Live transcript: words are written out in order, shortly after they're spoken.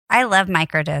I love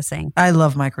microdosing. I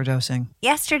love microdosing.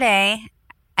 Yesterday,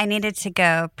 I needed to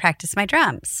go practice my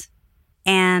drums.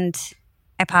 And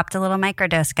I popped a little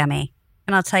microdose gummy.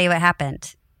 And I'll tell you what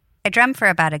happened. I drummed for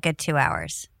about a good 2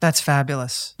 hours. That's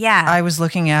fabulous. Yeah. I was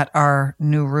looking at our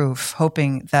new roof,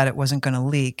 hoping that it wasn't going to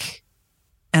leak.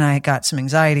 And I got some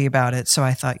anxiety about it. So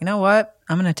I thought, you know what?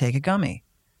 I'm going to take a gummy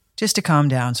just to calm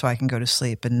down so I can go to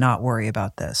sleep and not worry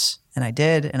about this. And I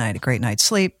did. And I had a great night's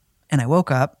sleep. And I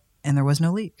woke up and there was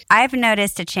no leak. I've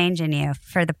noticed a change in you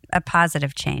for a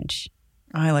positive change.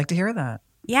 I like to hear that.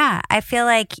 Yeah. I feel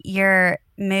like your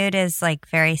mood is like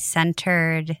very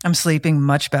centered. I'm sleeping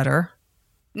much better.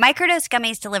 Microdose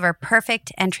gummies deliver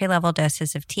perfect entry-level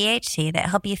doses of THC that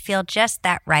help you feel just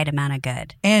that right amount of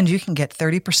good. And you can get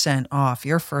 30% off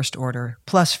your first order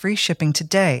plus free shipping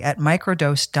today at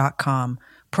microdose.com,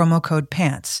 promo code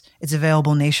PANTS. It's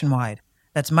available nationwide.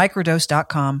 That's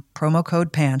microdose.com, promo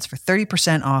code PANTS for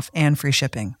 30% off and free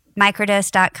shipping.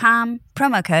 Microdose.com,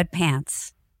 promo code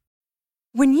PANTS.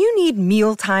 When you need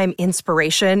mealtime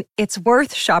inspiration, it's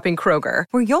worth shopping Kroger,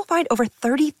 where you'll find over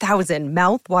 30,000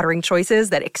 mouth-watering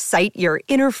choices that excite your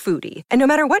inner foodie. And no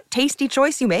matter what tasty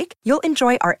choice you make, you'll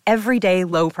enjoy our everyday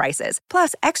low prices,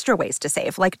 plus extra ways to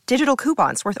save, like digital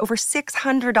coupons worth over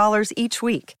 $600 each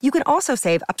week. You can also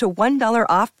save up to $1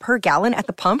 off per gallon at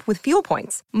the pump with fuel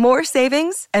points. More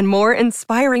savings and more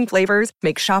inspiring flavors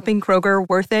make shopping Kroger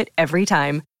worth it every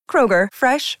time. Kroger,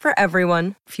 fresh for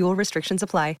everyone. Fuel restrictions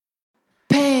apply.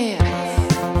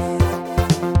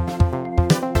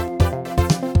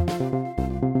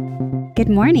 Good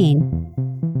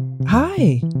morning.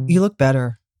 Hi, you look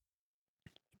better.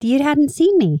 You hadn't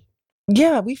seen me.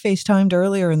 Yeah, we FaceTimed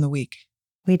earlier in the week.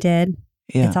 We did.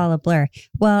 Yeah. It's all a blur.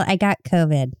 Well, I got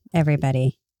COVID,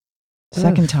 everybody.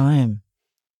 Second Oof. time.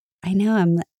 I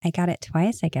know. I got it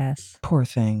twice, I guess. Poor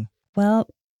thing. Well,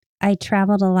 I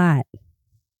traveled a lot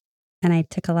and I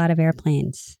took a lot of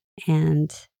airplanes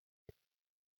and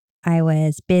I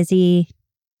was busy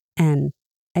and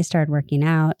I started working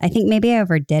out. I think maybe I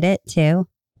overdid it too.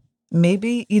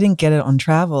 Maybe you didn't get it on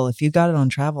travel. If you got it on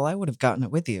travel, I would have gotten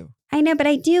it with you. I know, but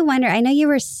I do wonder. I know you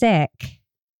were sick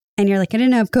and you're like, I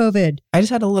didn't have COVID. I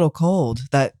just had a little cold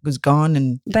that was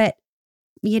gone But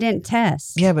you didn't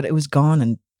test. Yeah, but it was gone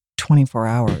in 24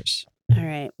 hours. All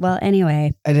right. Well,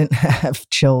 anyway. I didn't have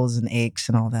chills and aches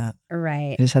and all that.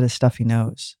 Right. I just had a stuffy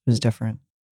nose. It was different.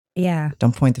 Yeah.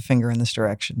 Don't point the finger in this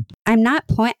direction. I'm not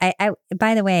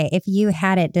by the way, if you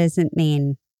had it doesn't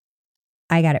mean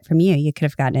I got it from you. You could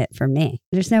have gotten it from me.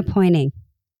 There's no pointing.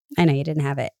 I know you didn't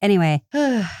have it. Anyway,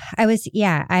 I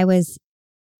was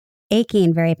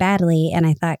aching very badly and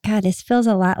I thought, God, this feels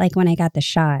a lot like when I got the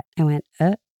shot. I went,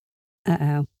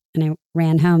 uh-oh. And I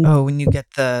ran home. Oh, when you get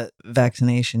the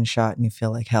vaccination shot and you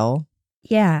feel like hell?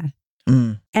 Yeah.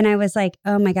 Mm. And I was like,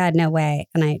 oh my God, no way.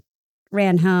 And I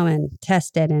ran home and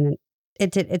tested and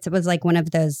it was like one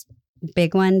of those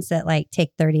big ones that like take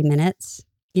 30 minutes.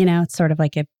 You know, it's sort of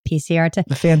like a PCR test.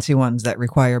 The fancy ones that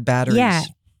require batteries.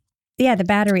 Yeah, the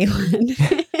battery one.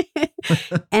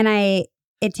 And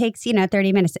it takes,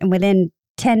 30 minutes. And within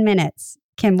 10 minutes,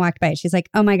 Kim walked by. She's like,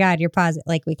 oh my God, you're positive.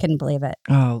 Like, we couldn't believe it.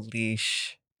 Oh,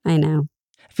 leash. I know.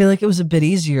 I feel like it was a bit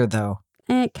easier, though.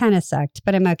 It kind of sucked,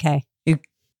 but I'm okay. You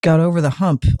got over the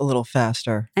hump a little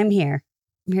faster. I'm here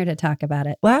to talk about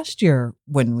it. Last year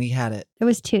when we had it. It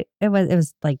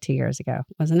was like 2 years ago,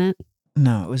 wasn't it?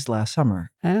 No, it was last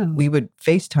summer. Oh. We would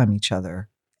FaceTime each other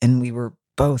and we were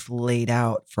both laid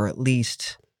out for at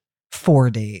least 4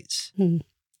 days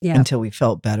until we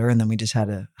felt better. And then we just had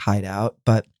to hide out.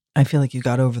 But I feel like you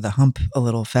got over the hump a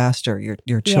little faster.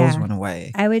 Your chills went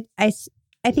away. I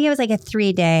think it was like a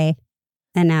 3-day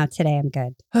and now today I'm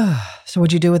good. So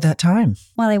what'd you do with that time?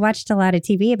 Well, I watched a lot of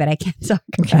TV, but I can't talk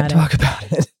about it. Can't talk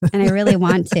about it. And I really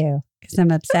want to because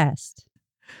I'm obsessed.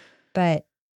 But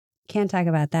can't talk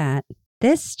about that.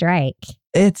 This strike.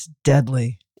 It's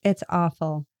deadly. It's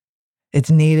awful.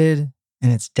 It's needed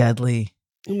and it's deadly.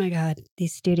 Oh my God.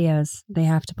 These studios, they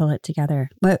have to pull it together.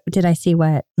 What did I see?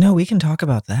 What? No, we can talk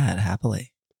about that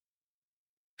happily.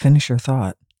 Finish your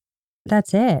thought.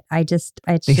 That's it.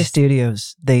 These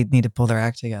studios, they need to pull their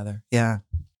act together. Yeah.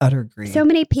 Utter agree. So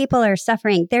many people are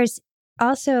suffering. There's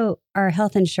also our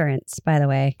health insurance, by the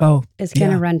way. Oh, is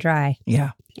going to run dry.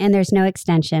 Yeah. And there's no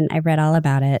extension. I read all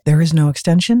about it. There is no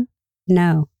extension?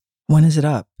 No. When is it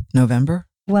up? November?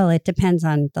 Well, it depends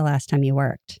on the last time you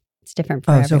worked. It's different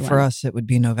for everyone. So for us, it would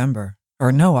be November.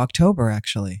 Or no, October,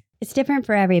 actually. It's different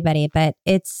for everybody, but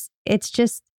it's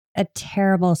just a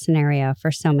terrible scenario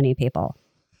for so many people.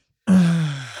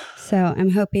 So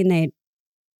I'm hoping they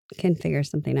can figure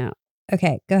something out.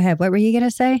 Okay, go ahead. What were you going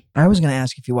to say? I was going to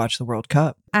ask if you watched the World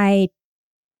Cup. I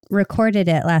recorded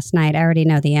it last night. I already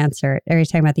know the answer. Are you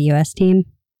talking about the U.S. team?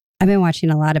 I've been watching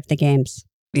a lot of the games.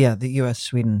 Yeah, the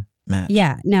U.S.-Sweden match.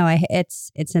 Yeah, no,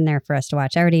 it's in there for us to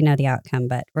watch. I already know the outcome,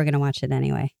 but we're going to watch it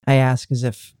anyway. I ask as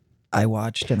if I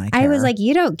watched and I care. I was like,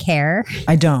 you don't care.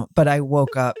 I don't, but I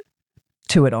woke up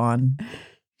to it on.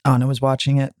 Anna was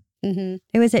watching it. Mm-hmm.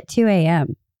 It was at 2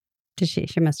 a.m. She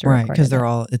must have Right, recorded because they're it.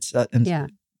 all, it's,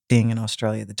 being in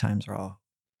Australia, the times are all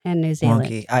And New Zealand.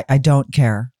 wonky. I don't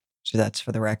care. So that's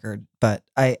for the record. But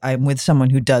I'm with someone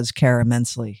who does care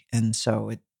immensely. And so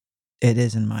it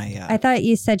is in my... I thought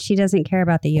you said she doesn't care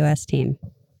about the U.S. team.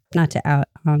 Not to out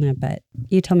Anna, but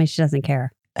you told me she doesn't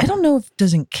care. I don't know if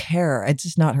doesn't care. It's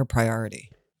just not her priority.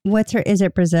 Is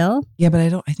it Brazil? Yeah, but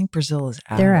I think Brazil is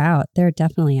out. They're out. They're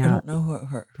definitely out. I don't know who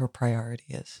her priority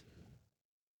is.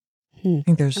 I I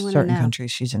think there's wanna certain know.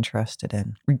 countries she's interested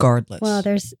in, regardless. Well,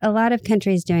 there's a lot of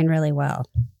countries doing really well.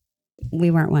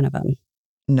 We weren't one of them.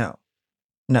 No.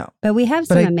 But we have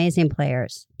But some I- amazing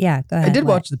players. Yeah, go ahead. I did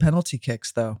What? watch the penalty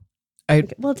kicks, though.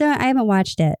 Well, I haven't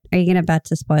watched it. Are you about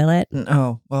to spoil it?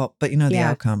 Oh, well, but you know the Yeah.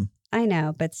 outcome. I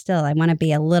know, but still, I want to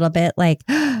be a little bit like,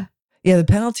 Yeah, the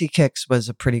penalty kicks was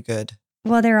a pretty good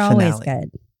well, they're always finale.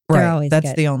 good. They're Right. always That's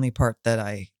good. the only part that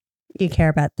I... You care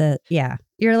about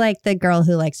you're like the girl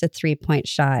who likes a 3-point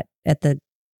shot at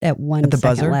 1 At the second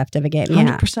buzzer? left of a game.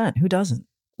 100%. Who doesn't?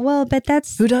 Well, but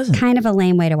that's Who doesn't? kind of a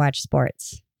lame way to watch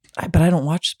sports. But I don't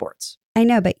watch sports. I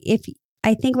know, but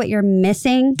I think what you're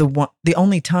missing, The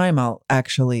only time I'll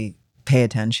actually pay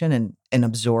attention and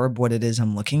absorb what it is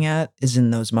I'm looking at is in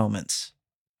those moments.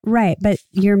 right, but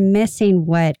you're missing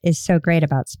what is so great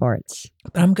about sports.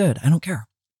 But I'm good. I don't care.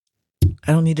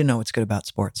 I don't need to know what's good about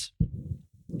sports.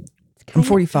 It's I'm kinda-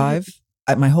 45.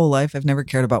 My whole life, I've never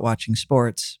cared about watching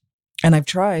sports. And I've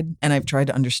tried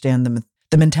to understand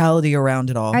the mentality around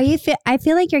it all. I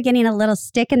feel like you're getting a little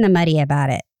stick in the muddy about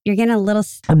it. You're getting a little,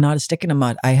 I'm not a stick in the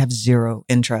mud. I have zero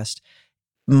interest.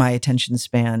 My attention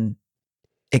span,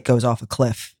 it goes off a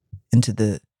cliff into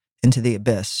the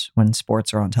abyss when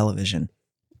sports are on television.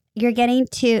 you're getting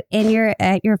to,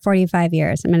 at your 45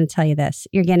 years, I'm going to tell you this.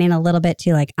 You're getting a little bit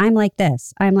too like, I'm like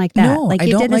this. I'm like that. No, like I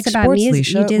you don't did this like about sports, music.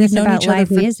 Leisha. You do We've this known about each other live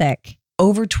for- music.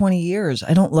 Over 20 years,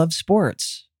 I don't love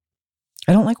sports.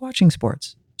 I don't like watching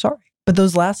sports. Sorry. But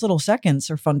those last little seconds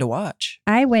are fun to watch.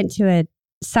 I went to a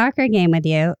soccer game with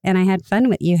you and I had fun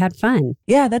with you. Had fun.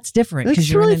 Yeah, that's different It's because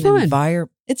you're really in fun. an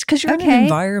environment. It's because you're in Okay. an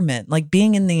environment. Like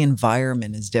being in the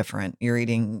environment is different. You're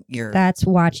eating your... That's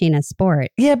watching a sport.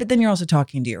 Yeah, but then you're also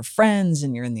talking to your friends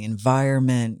and you're in the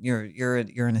environment. You're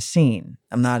in a scene.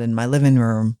 I'm not in my living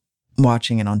room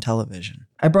watching it on television.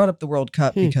 I brought up the World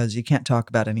Cup because you can't talk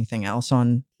about anything else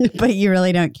on... But you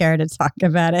really don't care to talk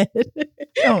about it.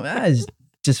 No, I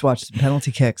just watched some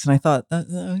penalty kicks and I thought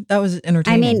that was I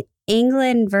entertaining. mean,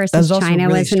 England that was versus also China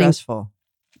really was stressful.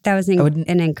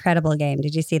 an incredible game.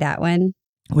 Did you see that one?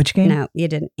 Which game? No, you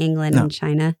didn't. England No. and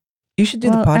China. You should do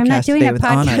Well, the I'm not podcast doing today a with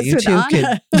Anna. podcast You with two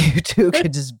Anna. you two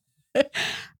could just...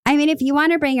 I mean, if you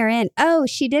want to bring her in. Oh,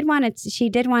 she did want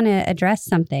to address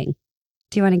something.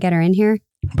 Do you want to get her in here?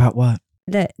 About what?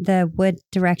 The wood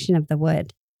direction of the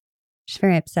wood. She's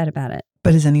very upset about it.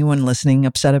 But is anyone listening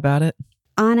upset about it?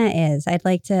 Anna is. I'd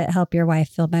like to help your wife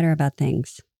feel better about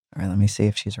things. All right, let me see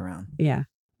if she's around. Yeah.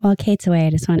 While Kate's away, I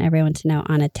just want everyone to know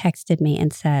Anna texted me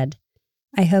and said,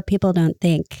 I hope people don't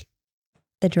think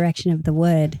the direction of the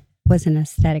wood was an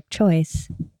aesthetic choice.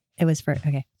 It was for,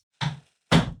 okay.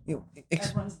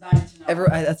 Everyone's dying to know.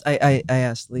 I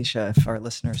asked Leisha if our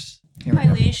listeners... Here we Hi,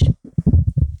 go. Leash.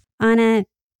 Anna,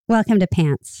 welcome to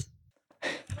Pants.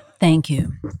 Thank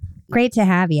you. Great to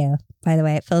have you, by the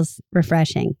way. It feels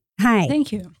refreshing. Hi.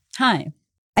 Thank you. Hi.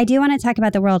 I do want to talk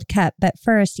about the World Cup, but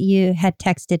first, you had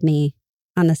texted me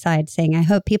on the side saying, I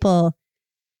hope people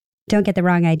don't get the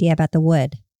wrong idea about the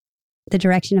wood, the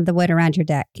direction of the wood around your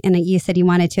deck. And you said you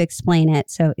wanted to explain it.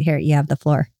 So here, you have the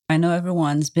floor. I know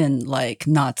everyone's been like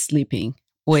not sleeping,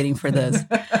 waiting for this.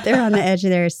 They're on the edge of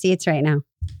their seats right now.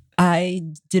 I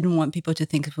didn't want people to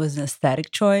think it was an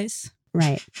aesthetic choice.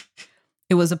 Right.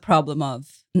 It was a problem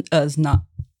of us not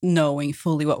knowing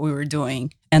fully what we were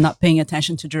doing and not paying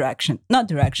attention to direction. Not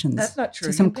directions. That's not true.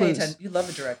 To some You pay clues. attention. You love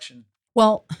a direction.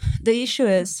 Well, the issue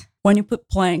is when you put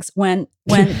planks, when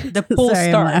the pool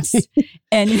Sorry, I'm starts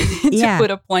and you need Yeah. to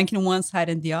put a plank in one side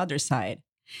and the other side,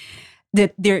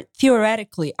 that there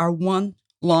theoretically are one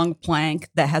long plank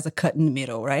that has a cut in the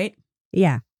middle, right?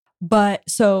 Yeah. But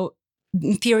so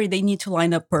in theory, they need to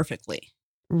line up perfectly.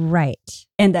 Right.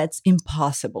 And that's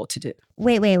impossible to do.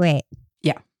 Wait.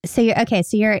 Yeah. So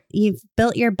you've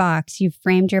built your box, you've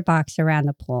framed your box around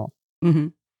the pool. Mm-hmm.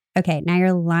 Okay. Now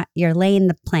you're laying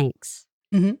the planks.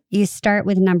 Mhm. You start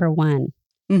with number 1.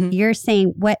 Mhm. You're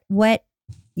saying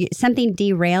something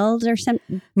derailed or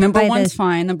something? Number by one's this-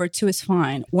 fine. Number two is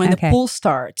fine. When Okay. the pool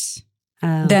starts,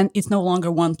 Oh. then it's no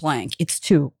longer one plank. It's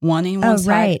two. One in one Oh, side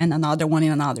right. and another one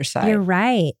in another side. You're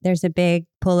right. There's a big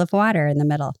pool of water in the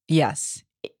middle. Yes.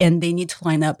 And they need to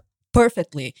line up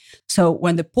perfectly. So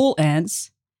when the pool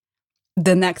ends,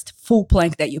 the next full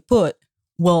plank that you put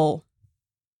will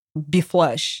be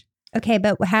flush. Okay,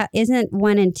 but how isn't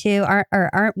 1 and 2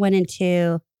 aren't 1 and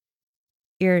 2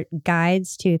 your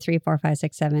guides 2, 3, 4, 5,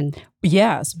 6, 7?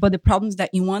 Yes. But the problem is that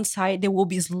in one side, they will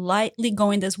be slightly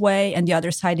going this way, and the other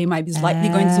side, they might be slightly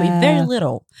going this way. Very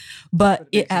little, but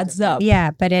it adds up.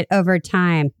 Yeah, but it over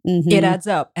time. Mhm. It adds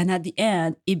up. And at the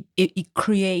end, it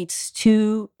creates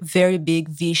two very big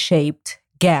V-shaped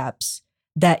gaps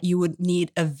that you would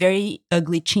need a very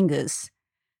ugly chingus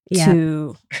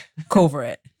to cover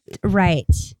it. Right.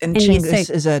 And you chingus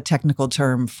say is a technical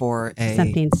term for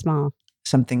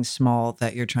something small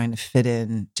that you're trying to fit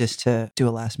in just to do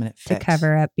a last minute fix. to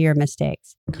cover up your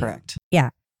mistakes. Correct. Yeah.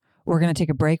 We're going to take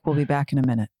a break. We'll be back in a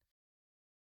minute.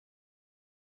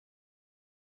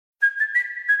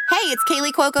 Hey, it's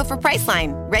Kaylee Cuoco for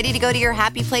Priceline. Ready to go to your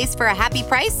happy place for a happy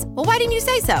price? Well, why didn't you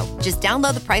say so? Just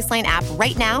download the Priceline app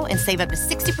right now and save up to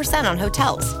 60% on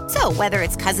hotels. So whether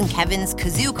it's Cousin Kevin's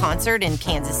Kazoo Concert in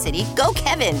Kansas City, go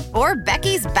Kevin, or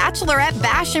Becky's Bachelorette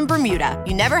Bash in Bermuda,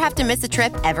 you never have to miss a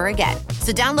trip ever again.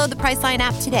 So download the Priceline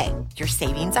app today. Your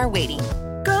savings are waiting.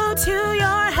 Go to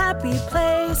your happy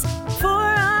place for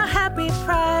a happy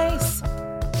price.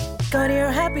 Go to your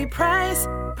happy price,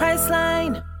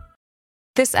 Priceline.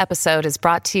 This episode is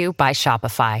brought to you by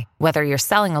Shopify. Whether you're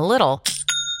selling a little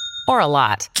or a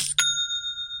lot,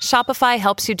 Shopify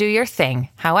helps you do your thing,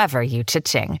 however you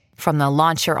cha-ching. From the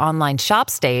launch your online shop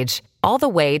stage, all the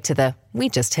way to the we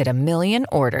just hit 1 million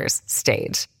orders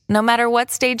stage. No matter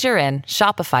what stage you're in,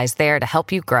 Shopify's there to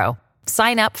help you grow.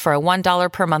 Sign up for a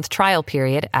 $1 per month trial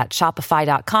period at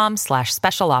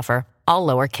shopify.com/special offer, all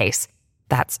lowercase.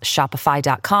 That's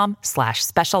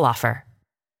shopify.com/special offer.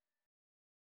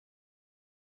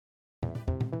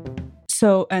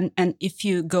 So, and if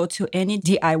you go to any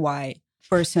DIY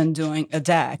person doing a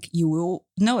deck, you will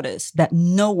notice that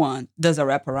no one does a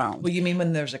wraparound. Well, you mean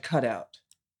when there's a cutout?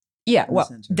 Yeah, in the well,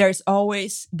 center.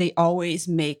 they always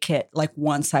make it like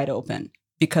one side open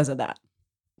because of that.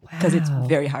 Because it's Wow.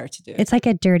 very hard to do. It's like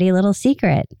a dirty little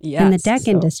secret in the Yes, deck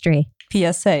so- industry.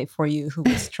 PSA for you who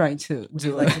was trying to Would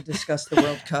you do like it. to discuss the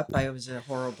World Cup? I was a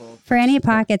horrible. For any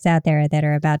pockets out there that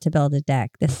are about to build a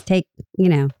deck, take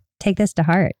this to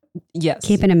heart. Yes.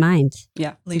 Keep it in mind.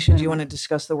 Yeah. Alicia, do you want to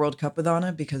discuss the World Cup with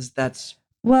Anna? Because that's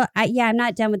Well, I'm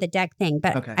not done with the deck thing,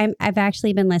 but Okay. I've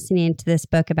actually been listening to this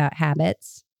book about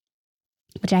habits,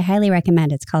 which I highly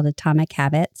recommend. It's called Atomic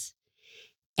Habits.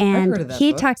 And heard of that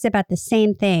he book. talks about the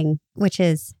same thing, which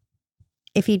is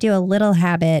if you do a little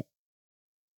habit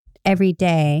every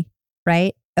day,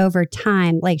 right? Over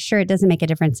time, like sure, it doesn't make a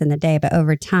difference in the day, but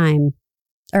over time,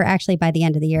 or actually by the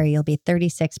end of the year, you'll be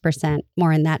 36%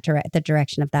 more in that the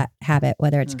direction of that habit,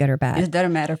 whether it's good or bad. Is that a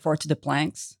metaphor to the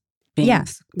planks? Yeah,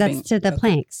 That's to the okay.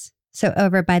 planks. So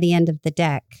over by the end of the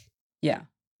deck, Yeah.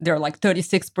 They're like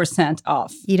 36%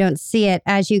 off. you don't see it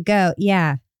as you go.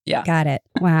 Yeah. Yeah. Got it.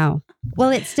 Wow. Well,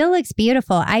 it still looks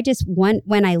beautiful. I just when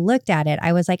I looked at it,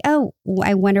 I was like, oh,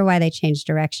 I wonder why they changed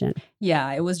direction.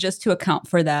 Yeah, it was just to account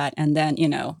for that. And then,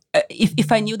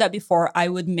 if I knew that before, we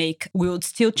would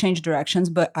still change directions,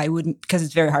 but I wouldn't, because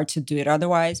it's very hard to do it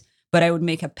otherwise, but I would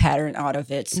make a pattern out of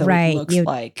it. So Right, it looks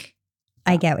like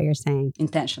I get what you're saying.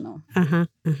 intentional.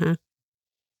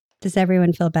 Does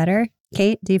everyone feel better?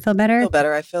 Kate, do you feel I better? feel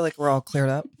better. I feel like we're all cleared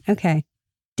up. Okay.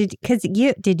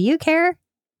 Did you care?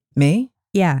 Me?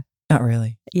 Yeah. Not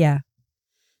really. Yeah.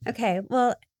 Okay.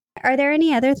 Well, are there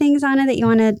any other things, Anna, that you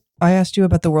want to? I asked you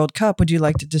about the World Cup. Would you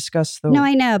like to discuss the? No,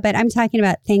 I know, but I'm talking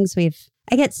about things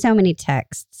I get so many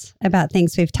texts about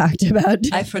things we've talked about.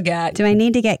 I forgot. Do I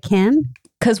need to get Kim?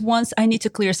 Because once I need to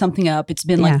clear something up, it's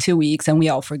been Yeah. like 2 weeks and we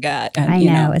all forgot. And, I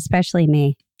know, especially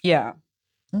me. Yeah.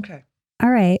 Okay. All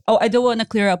right. Oh, I do want to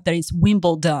clear up that it's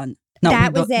Wimbledon. No,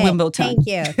 That was it. Wimbledon. Thank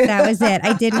you. That was it.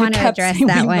 I did want to kept address saying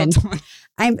that one. Wimbledon.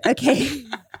 I'm okay.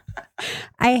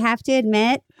 I have to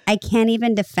admit, I can't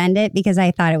even defend it because I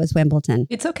thought it was Wimbledon.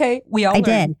 It's okay. We all I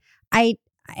learn. did.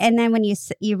 And then when you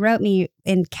wrote me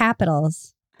in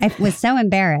capitals, I was so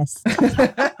embarrassed.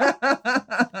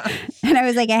 And I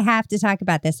was like, I have to talk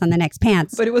about this on the next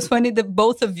pants. But it was funny that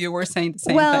both of you were saying the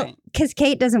same Well, thing. because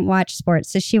Kate doesn't watch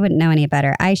sports, so she wouldn't know any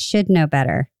better. I should know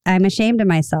better. I'm ashamed of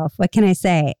myself. What can I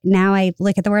say? Now I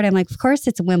look at the word, I'm like, of course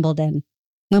it's Wimbledon.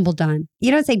 Wimbledon.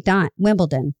 You don't say Don.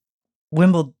 Wimbledon.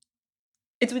 Wimbledon.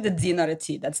 It's with the D, not a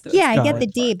T. That's the Yeah, I Got get it. the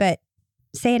D, but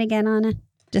say it again, Anna.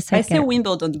 Just I like say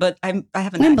Wimbledon, but I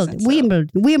have an accent. So.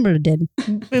 Wimbledon.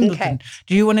 Okay.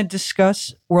 Do you want to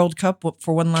discuss World Cup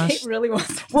for one last? Kate really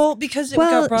wants to. Well, because it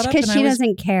got brought up, because she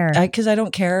doesn't care. Because I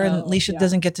don't care, and Oh, Leisha yeah.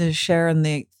 doesn't get to share in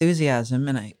the enthusiasm,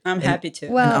 and I'm happy to.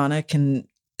 Well- and Anna can.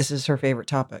 This is her favorite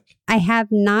topic. I have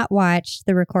not watched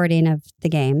the recording of the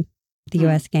game, the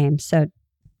U.S. game, so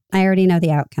I already know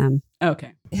the outcome.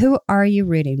 Okay. Who are you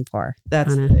rooting for?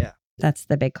 That's Anna? yeah. That's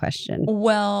the big question.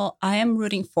 Well, I am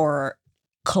rooting for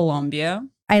Colombia.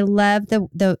 I love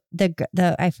the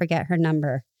I forget her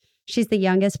number. She's the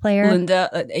youngest player. Linda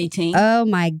at 18. Oh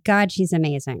my God, she's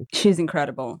amazing. She's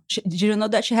incredible. Did you know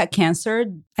that she had cancer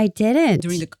I didn't.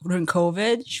 during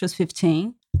COVID? She was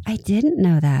 15. I didn't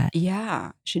know that.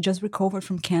 Yeah, she just recovered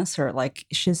from cancer. Like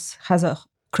has a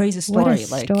crazy story. What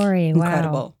a like story.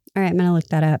 incredible. Wow. All right, I'm going to look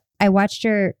that up. I watched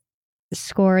her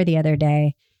score the other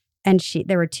day, and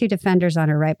there were two defenders on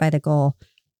her right by the goal.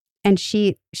 And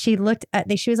she looked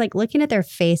at, she was like looking at their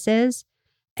faces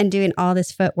and doing all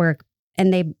this footwork.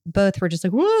 And they both were just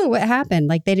like, whoa, what happened?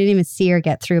 Like they didn't even see her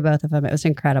get through both of them. It was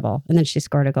incredible. And then she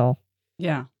scored a goal.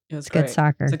 Yeah, it was It's good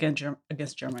soccer. It's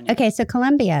against Germany. Okay, so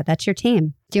Colombia, that's your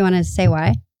team. Do you want to say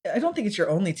why? I don't think it's your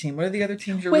only team. What are the other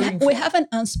teams you're rooting for? We have an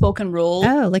unspoken rule.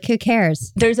 Oh, like who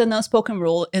cares? There's an unspoken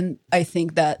rule, and I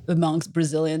think that amongst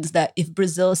Brazilians, that if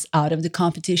Brazil's out of the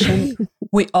competition,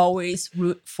 we always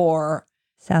root for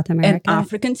South an America.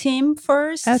 African team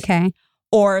first, Okay.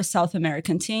 or a South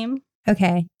American team.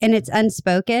 Okay. And it's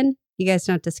unspoken? You guys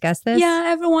don't discuss this? Yeah,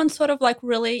 everyone sort of like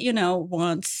really,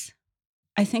 wants.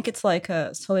 I think it's like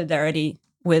a solidarity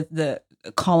with the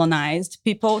colonized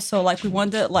people. So like we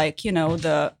want the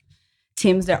the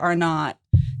teams that are not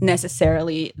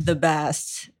necessarily the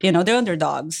best. They're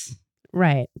underdogs.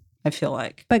 Right. I feel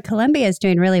like. But Colombia is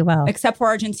doing really well. Except for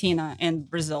Argentina and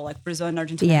Brazil. Like Brazil and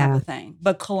Argentina Yeah. have a thing.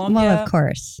 But Colombia, Well, of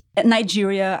course. and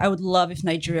Nigeria, I would love if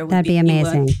Nigeria would That'd be beat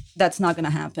England. amazing. That's not going to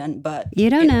happen. But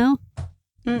You don't know.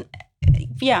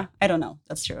 Yeah, I don't know.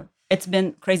 That's true. It's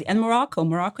been crazy. And Morocco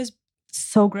is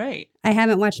so great. I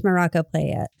haven't watched Morocco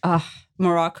play yet.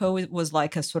 Morocco was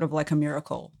like a sort of like a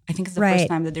miracle. I think it's the Right. first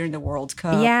time that they're in the World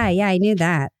Cup. Yeah, I knew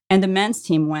that. And the men's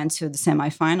team went to the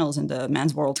semifinals in the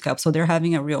men's World Cup. So they're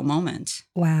having a real moment.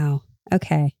 Wow.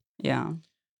 Okay. Yeah.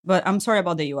 But I'm sorry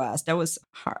about the US. That was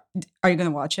hard. Are you going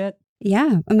to watch it?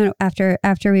 Yeah, I'm gonna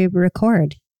after we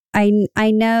record.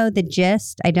 I know the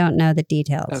gist. I don't know the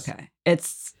details. Okay.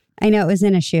 I know it was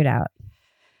in a shootout,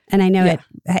 and I know Yeah.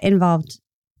 it involved.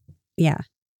 Yeah,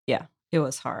 It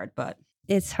was hard, but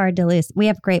it's hard to lose. We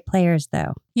have great players,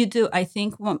 though. you do. I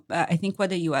think what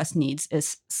the US needs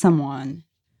is someone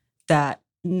that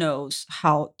knows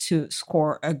how to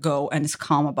score a goal and is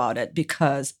calm about it,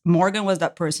 because Morgan was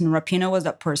that person, Rapinoe was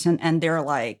that person, and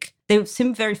they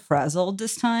seem very frazzled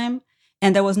this time.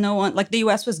 And there was no one, like the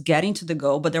US was getting to the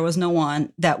goal, but there was no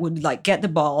one that would like get the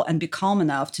ball and be calm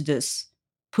enough to just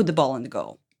put the ball in the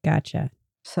goal. Gotcha.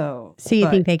 So So you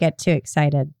but think they get too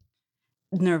excited?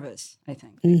 nervous, I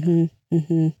think. Mm-hmm.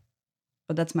 Mm-hmm.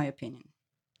 But that's my opinion.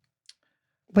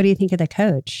 What do you think of the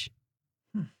coach?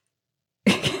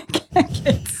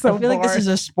 It's so I feel like this is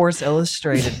a Sports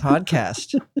Illustrated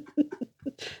podcast.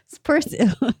 Sports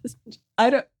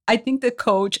Illustrated. I think the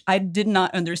coach, I did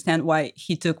not understand why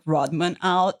he took Rodman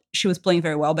out. She was playing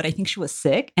very well, but I think she was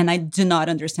sick. And I do not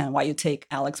understand why you take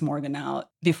Alex Morgan out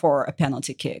before a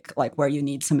penalty kick, like where you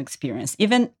need some experience.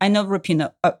 Even, I know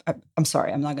Rapinoe, I'm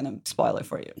sorry, I'm not going to spoil it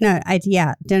for you. No,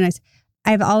 don't.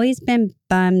 I've always been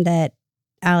bummed that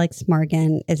Alex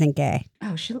Morgan isn't gay.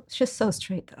 Oh, she's so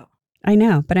straight though. I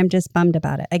know, but I'm just bummed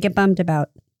about it. I get bummed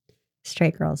about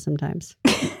straight girls sometimes.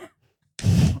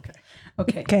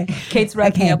 Okay. Okay. Kate's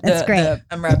wrapping up that's great.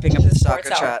 I'm wrapping up the soccer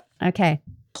Sports Hour. chat. Okay.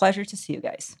 Pleasure to see you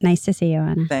guys. Nice to see you,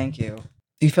 Anna. Thank you.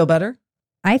 Do you feel better?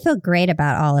 I feel great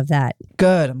about all of that.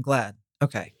 Good. I'm glad.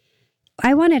 Okay.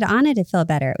 I wanted Anna to feel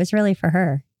better. It was really for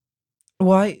her.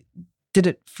 Why did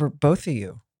it for both of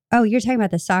you? Oh, you're talking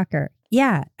about the soccer.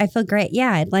 Yeah, I feel great.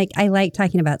 Yeah, I like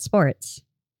talking about sports.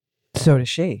 So does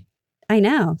she. I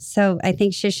know. So I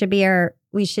think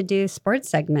we should do sports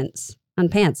segments on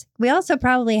Pants. We also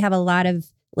probably have a lot of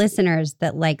listeners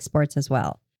that like sports as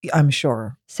well. I'm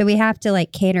sure. So we have to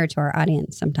like cater to our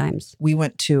audience sometimes. We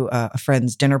went to a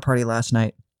friend's dinner party last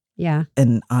night, Yeah.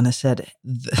 and Anna said,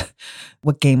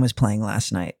 what game was playing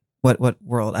last night? What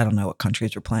world? I don't know what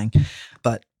countries were playing,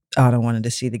 but Anna wanted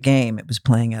to see the game. It was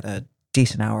playing at a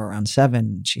decent hour around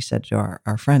 7. She said to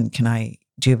our friend,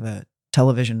 do you have a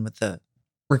television with the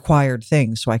required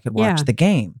things so I could watch Yeah. the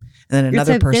game? And then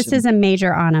another person. This is a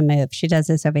major Anna move. She does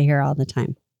this over here all the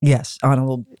time. Yes, Anna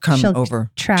will come She'll over.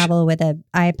 travel with an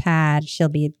iPad. She'll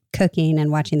be cooking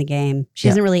and watching the game. She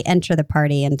doesn't really enter the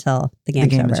party until the game's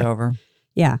game is over.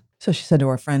 Yeah. So she said to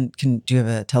our friend, do you have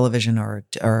a television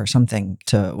or something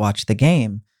to watch the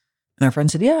game? And our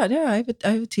friend said, yeah, I have a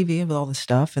TV with all this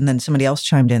stuff. And then somebody else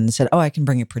chimed in and said, oh, I can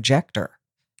bring a projector.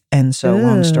 And so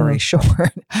long story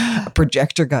short, a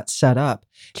projector got set up.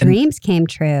 Dreams came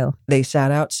true. They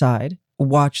sat outside,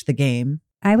 watched the game.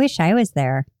 I wish I was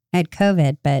there. I had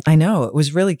COVID, but I know it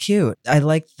was really cute. I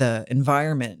liked the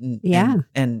environment,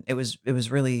 and it was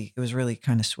really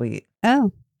kind of sweet.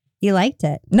 Oh, you liked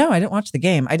it? No, I didn't watch the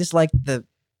game. I just liked the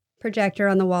projector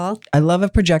on the wall. I love a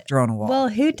projector on a wall. Well,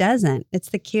 who doesn't? It's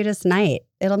the cutest night.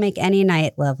 It'll make any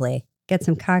night lovely. Get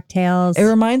some cocktails. It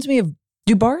reminds me of,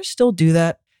 do bars still do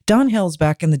that? Don Hills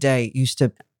back in the day used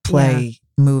to play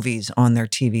movies on their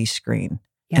TV screen.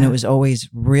 Yeah. And it was always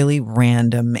really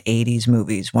random 80s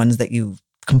movies, ones that you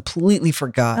completely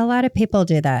forgot. A lot of people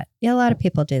do that. Yeah, a lot of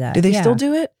people do that. Do they still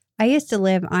do it? I used to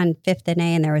live on 5th and A,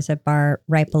 and there was a bar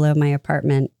right below my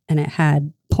apartment, and it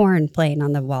had porn playing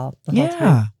on the wall the whole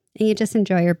time. And you just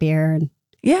enjoy your beer and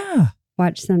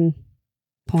watch some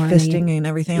porn. Fisting and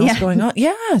everything else going on.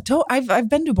 Yeah, I've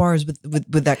been to bars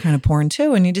with that kind of porn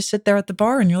too, and you just sit there at the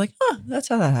bar and you're like, that's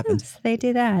how that happens. Yes, they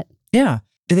do that. Yeah.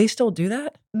 Do they still do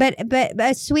that? But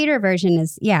a sweeter version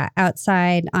is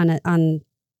outside on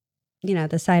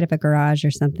the side of a garage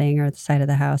or something, or the side of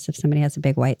the house if somebody has a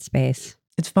big white space.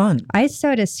 It's fun. I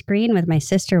sewed a screen with my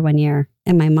sister one year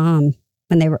and my mom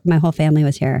when my whole family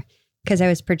was here, because I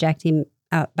was projecting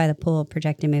out by the pool,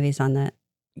 projecting movies on that.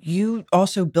 You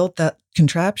also built that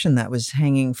contraption that was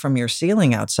hanging from your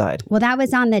ceiling outside. Well, that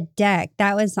was on the deck.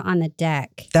 That was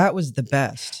the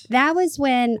best. That was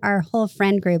when our whole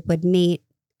friend group would meet,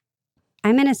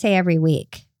 I'm going to say every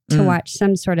week, to watch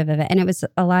some sort of event. And it was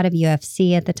a lot of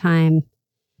UFC at the time.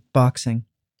 Boxing.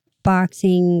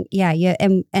 Yeah.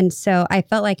 And so I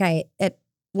felt like at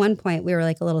one point we were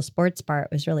like a little sports bar. It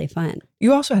was really fun.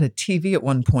 You also had a TV at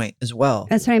one point as well.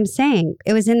 That's what I'm saying.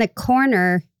 It was in the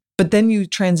corner. But then you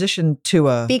transitioned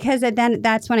to because then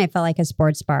that's when I felt like a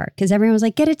sports bar, because everyone was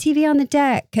like, get a TV on the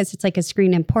deck, because it's like a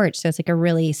screen and porch. So it's like a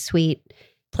really sweet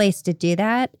place to do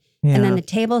that. Yeah. And then the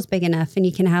table's big enough and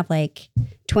you can have like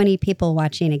 20 people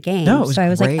watching a game. No, it was so I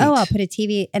was great. like, oh, I'll put a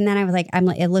TV. And then I was like,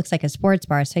 it looks like a sports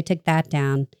bar. So I took that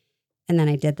down. And then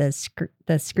I did the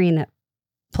screen that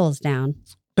pulls down.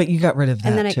 But you got rid of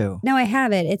that too. No, I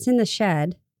have it. It's in the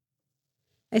shed.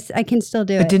 I can still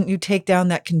do it. But didn't you take down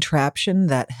that contraption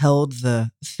that held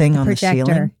the thing on projector.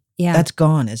 The ceiling? Yeah. That's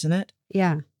gone, isn't it?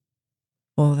 Yeah.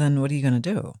 Well, then what are you going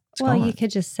to do? It's gone. You could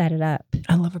just set it up.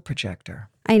 I love a projector.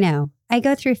 I know. I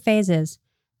go through phases.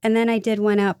 And then I did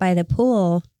one out by the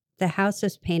pool. The house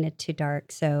was painted too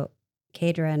dark. So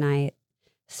Kadra and I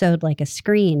sewed like a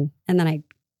screen. And then I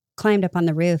climbed up on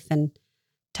the roof and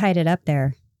tied it up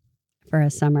there for a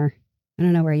summer. I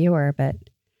don't know where you were, but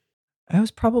I was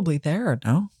probably there,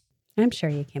 no? I'm sure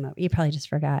you came up. You probably just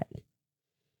forgot.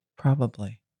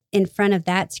 Probably. In front of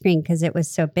that screen, because it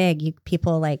was so big,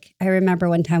 I remember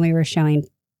one time we were showing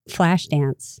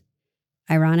Flashdance,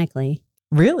 ironically.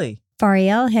 Really?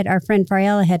 Our friend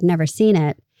Fariella had never seen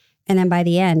it. And then by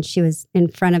the end, she was in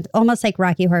front of, almost like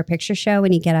Rocky Horror Picture Show,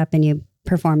 when you get up and you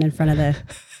perform in front of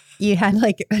you had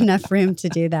like enough room to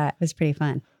do that. It was pretty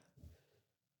fun.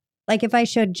 Like if I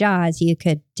showed Jaws, you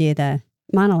could do the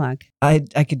monologue. I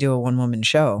could do a one-woman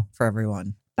show for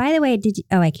everyone. By the way,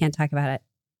 I can't talk about it.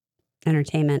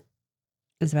 Entertainment.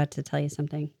 I was about to tell you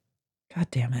something. God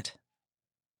damn it.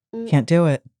 Can't do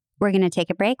it. We're going to take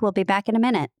a break. We'll be back in a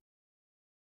minute.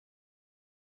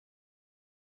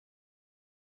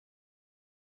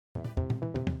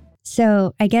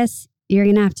 So I guess you're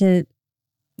going to have to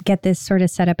get this sort of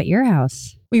set up at your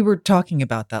house. We were talking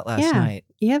about that last night.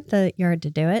 You have the yard to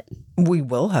do it. We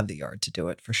will have the yard to do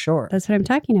it for sure. That's what I'm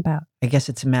talking about. I guess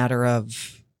it's a matter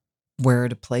of where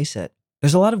to place it.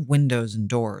 There's a lot of windows and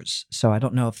doors, so I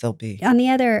don't know if they'll be. On the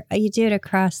other, you do it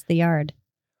across the yard.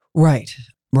 Right.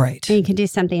 And you can do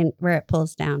something where it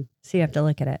pulls down, so you have to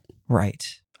look at it.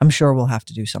 Right. I'm sure we'll have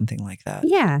to do something like that.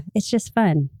 Yeah, it's just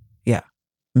fun. Yeah.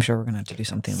 I'm sure we're going to have to do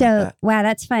something like that. Wow,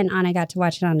 that's fun. Anna got to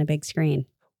watch it on a big screen.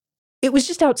 It was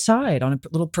just outside on a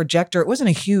little projector. It wasn't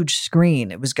a huge screen.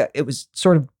 It was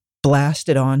sort of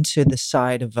blasted onto the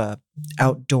side of a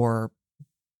outdoor,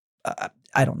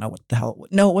 I don't know what the hell.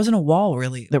 No, it wasn't a wall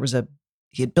really.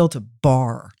 He had built a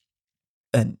bar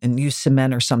and used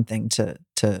cement or something to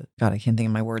God, I can't think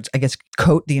of my words. I guess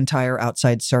coat the entire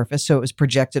outside surface. So it was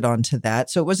projected onto that.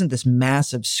 So it wasn't this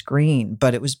massive screen,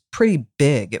 but it was pretty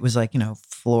big. It was like,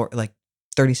 floor, like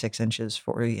 36 inches,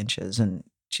 40 inches. And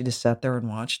she just sat there and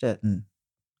watched it and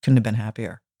couldn't have been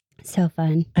happier. So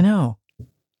fun. I know.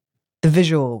 The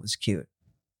visual was cute.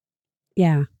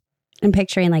 Yeah. I'm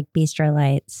picturing like bistro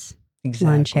lights,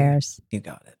 lawn chairs. You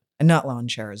got it. And not lawn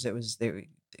chairs.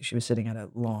 She was sitting at a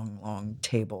long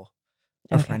table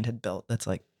a friend had built that's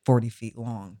like 40 feet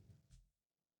long,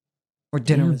 where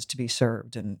dinner was to be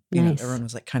served. And, you know, everyone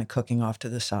was like kind of cooking off to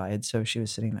the side. So she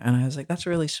was sitting there. And I was like, that's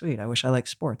really sweet. I wish I liked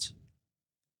sports.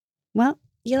 Well,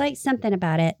 you like something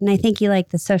about it. And I think you like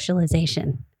the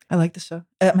socialization. I like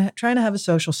I'm trying to have a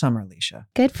social summer, Alicia.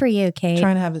 Good for you, Kate.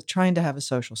 Trying to have a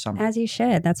social summer. As you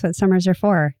should. That's what summers are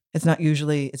for. It's not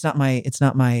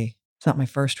my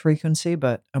first frequency,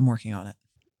 but I'm working on it.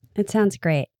 It sounds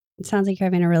great. It sounds like you're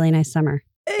having a really nice summer.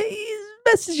 As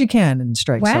best as you can in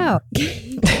strike summer.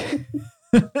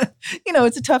 You know,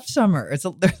 it's a tough summer.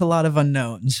 There's a lot of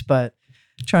unknowns, but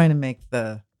trying to make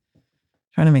the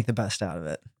best out of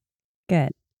it.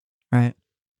 Good. Right.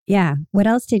 Yeah. What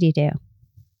else did you do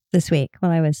this week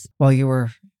while you were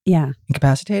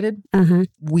incapacitated? Uh-huh.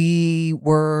 We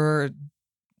were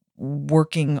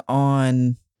working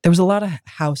on, there was a lot of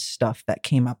house stuff that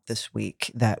came up this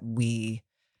week that we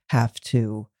have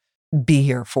to be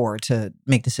here for to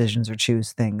make decisions or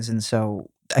choose things. And so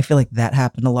I feel like that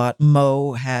happened a lot.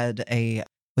 Mo had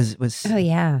oh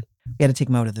yeah. We had to take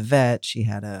Mo to the vet. She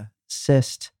had a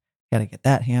cyst. Got to get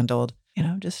that handled. You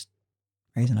know, just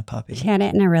raising a puppy. She had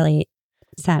it in a really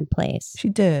sad place. She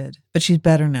did, but she's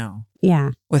better now.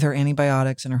 Yeah. With her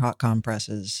antibiotics and her hot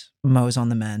compresses, Mo's on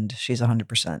the mend. She's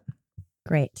 100%.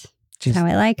 Great. That's how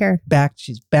I like her.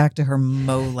 She's back to her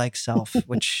Mo-like self,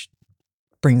 which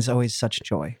brings always such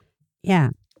joy. Yeah.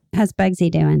 How's Bugsy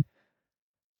doing?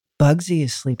 Bugsy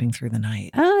is sleeping through the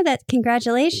night. Oh,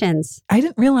 congratulations. I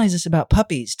didn't realize this about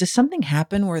puppies. Does something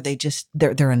happen where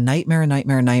they're a nightmare,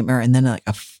 and then like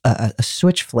a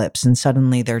switch flips and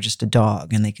suddenly they're just a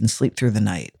dog and they can sleep through the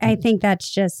night? I think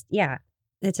that's just,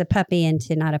 it's a puppy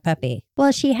into not a puppy.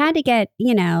 Well, she had to get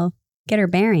her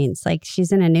bearings. Like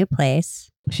she's in a new place.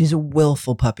 She's a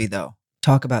willful puppy though.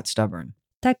 Talk about stubborn.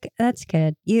 That's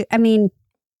good.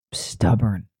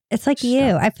 Stubborn. It's like you.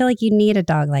 I feel like you need a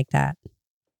dog like that.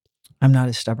 I'm not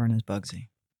as stubborn as Bugsy.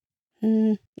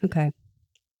 Okay. At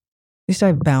least I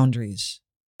have boundaries.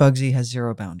 Bugsy has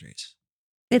zero boundaries.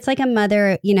 It's like a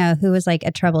mother, who was like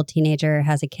a troubled teenager,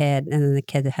 has a kid, and then the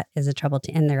kid is a troubled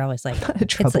and they're always like a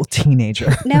troubled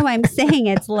teenager. No, I'm saying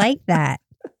it's like that.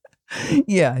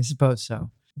 Yeah, I suppose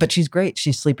so. But she's great.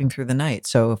 She's sleeping through the night.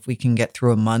 So if we can get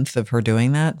through a month of her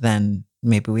doing that, then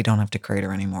maybe we don't have to crate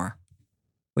her anymore,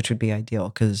 which would be ideal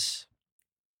because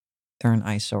they're an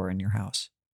eyesore in your house.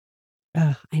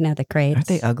 Oh, I know the crates. Aren't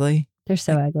they ugly? They're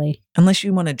so ugly. Unless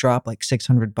you want to drop like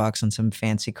 $600 on some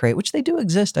fancy crate, which they do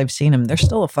exist. I've seen them. They're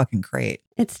still a fucking crate.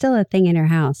 It's still a thing in your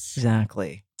house.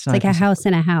 Exactly. It's like a house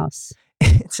in a house.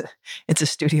 It's a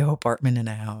studio apartment in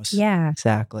a house. Yeah.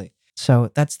 Exactly. So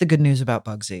that's the good news about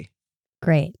Bugsy.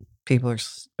 Great. People are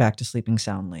back to sleeping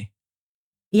soundly.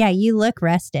 Yeah, you look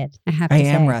rested. I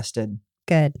am rested.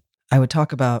 Good. I would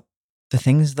talk about the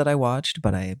things that I watched,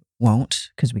 but I won't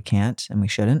because we can't and we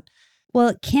shouldn't.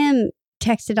 Well, Kim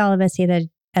texted all of us the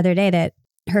other day that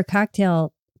her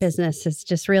cocktail business is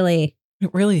just really...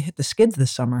 It really hit the skids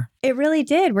this summer. It really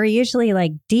did. We're usually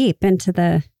like deep into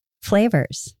the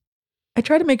flavors. I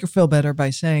try to make her feel better by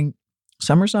saying,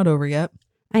 summer's not over yet.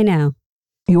 I know.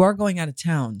 You are going out of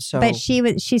town, so... But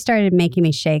she started making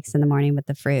me shakes in the morning with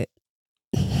the fruit.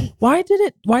 Why did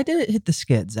it hit the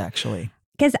skids, actually?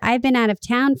 Because I've been out of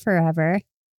town forever.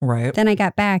 Right. Then I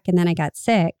got back and then I got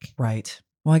sick. Right.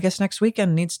 Well, I guess next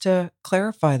weekend needs to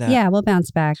clarify that. Yeah, we'll bounce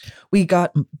back. We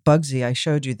got Bugsy. I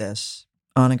showed you this.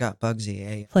 Anna got Bugsy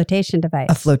a flotation device.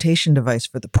 A flotation device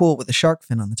for the pool with a shark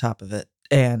fin on the top of it.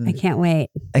 And I can't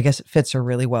wait. I guess it fits her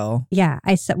really well. Yeah.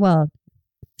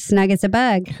 Snug as a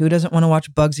bug. Who doesn't want to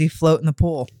watch Bugsy float in the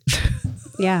pool?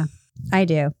 Yeah, I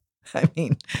do. I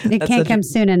mean, it can't come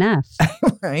soon enough.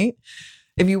 Right?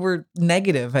 If you were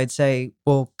negative, I'd say,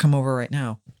 well, come over right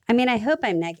now. I mean, I hope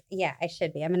I'm negative. Yeah, I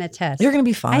should be. I'm going to test. You're going to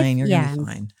be fine. You're going to be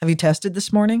fine. Have you tested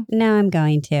this morning? No, I'm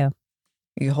going to. Are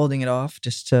you holding it off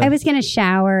just to... I was going to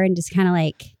shower and just kind of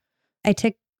I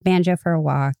took Banjo for a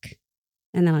walk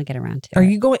and then I'll get around to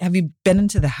it. Have you been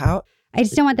into the house? I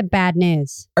just don't want the bad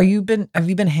news. Have you been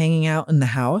hanging out in the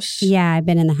house? Yeah, I've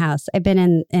been in the house. I've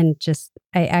been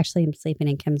I actually am sleeping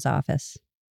in Kim's office.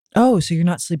 Oh, so you're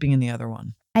not sleeping in the other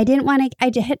one. I didn't want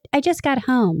to, I just got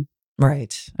home.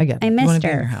 Right. I get it. I missed you want to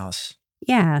her. be in your house.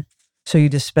 Yeah. So you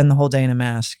just spend the whole day in a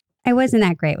mask. I wasn't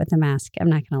that great with the mask. I'm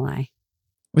not going to lie.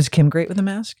 Was Kim great with the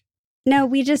mask? No,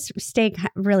 we just stay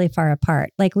really far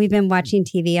apart. Like we've been watching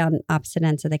TV on opposite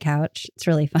ends of the couch. It's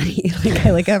really funny. Like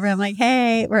I look over, I'm like,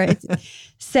 hey.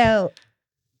 So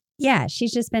yeah,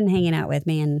 she's just been hanging out with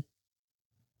me and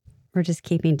we're just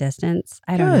keeping distance.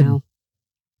 I don't know.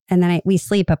 And then we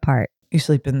sleep apart. You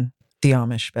sleep in the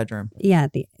Amish bedroom. Yeah,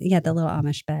 the little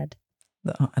Amish bed.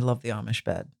 I love the Amish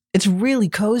bed. It's really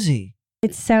cozy.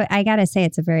 I gotta say,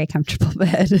 it's a very comfortable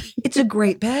bed. It's a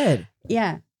great bed.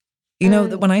 Yeah. You know,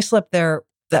 that when I slept there,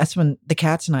 that's when the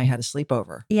cats and I had a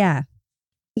sleepover. Yeah.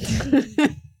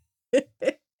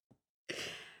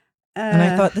 And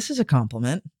I thought, this is a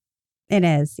compliment. It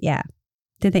is, yeah.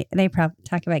 Did they probably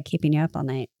talk about keeping you up all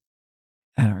night?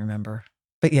 I don't remember.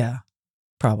 But yeah,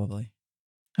 probably.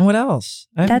 And what else?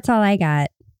 That's all I got.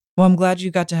 Well, I'm glad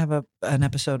you got to have an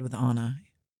episode with Anna.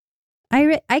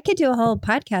 I could do a whole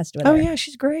podcast with her. Oh, yeah,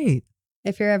 she's great.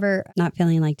 If you're ever not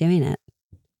feeling like doing it.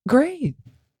 Great.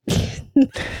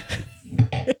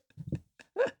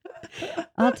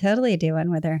 I'll totally do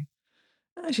one with her.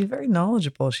 She's very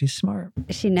knowledgeable. She's smart.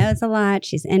 She knows a lot.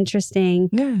 She's interesting.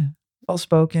 Yeah. Well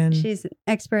spoken. She's an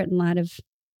expert in a lot of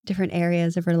different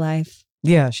areas of her life.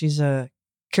 Yeah, she's a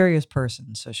curious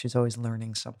person. So she's always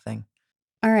learning something.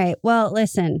 All right. Well,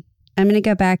 listen, I'm going to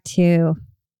go back to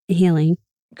healing.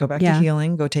 Go back to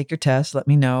healing. Go take your test. Let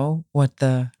me know what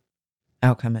the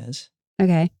outcome is.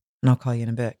 Okay. And I'll call you in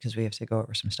a bit because we have to go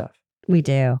over some stuff. We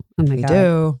do. Oh my God. We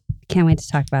do. Can't wait to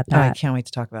talk about that. I can't wait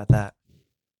to talk about that.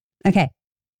 Okay.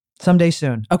 Someday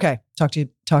soon. Okay. Talk to you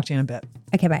in a bit.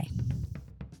 Okay, bye.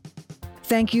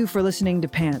 Thank you for listening to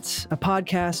Pants, a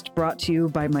podcast brought to you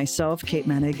by myself, Kate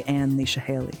Menig, and Leisha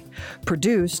Haley.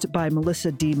 Produced by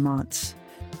Melissa D. Montz.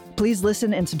 Please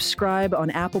listen and subscribe on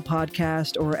Apple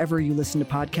Podcast or wherever you listen to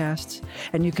podcasts.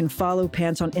 And you can follow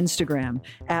Pants on Instagram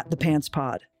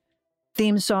 @ThePantsPod.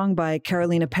 Theme song by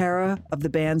Carolina Parra of the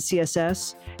band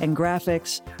CSS, and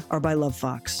graphics are by Love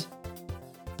Fox.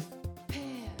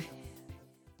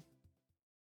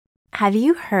 Have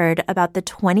you heard about the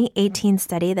 2018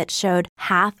 study that showed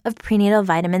half of prenatal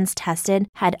vitamins tested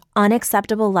had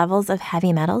unacceptable levels of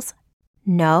heavy metals?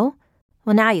 No?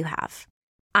 Well, now you have.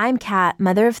 I'm Kat,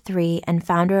 mother of 3 and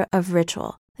founder of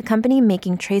Ritual, the company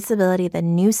making traceability the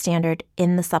new standard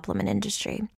in the supplement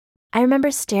industry. I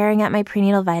remember staring at my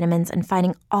prenatal vitamins and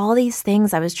finding all these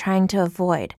things I was trying to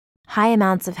avoid. High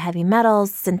amounts of heavy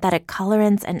metals, synthetic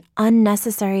colorants, and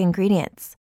unnecessary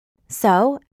ingredients.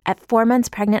 So, at 4 months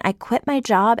pregnant, I quit my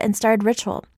job and started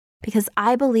Ritual because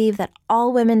I believe that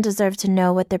all women deserve to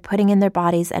know what they're putting in their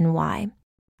bodies and why.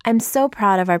 I'm so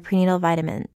proud of our prenatal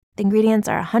vitamin. The ingredients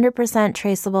are 100%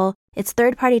 traceable, it's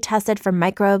third-party tested for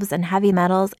microbes and heavy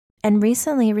metals, and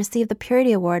recently received the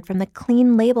Purity Award from the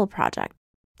Clean Label Project.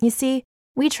 You see,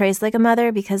 we trace like a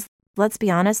mother because, let's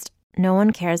be honest, no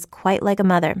one cares quite like a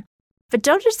mother. But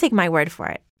don't just take my word for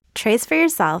it. Trace for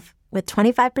yourself with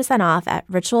 25% off at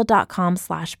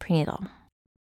ritual.com/prenatal.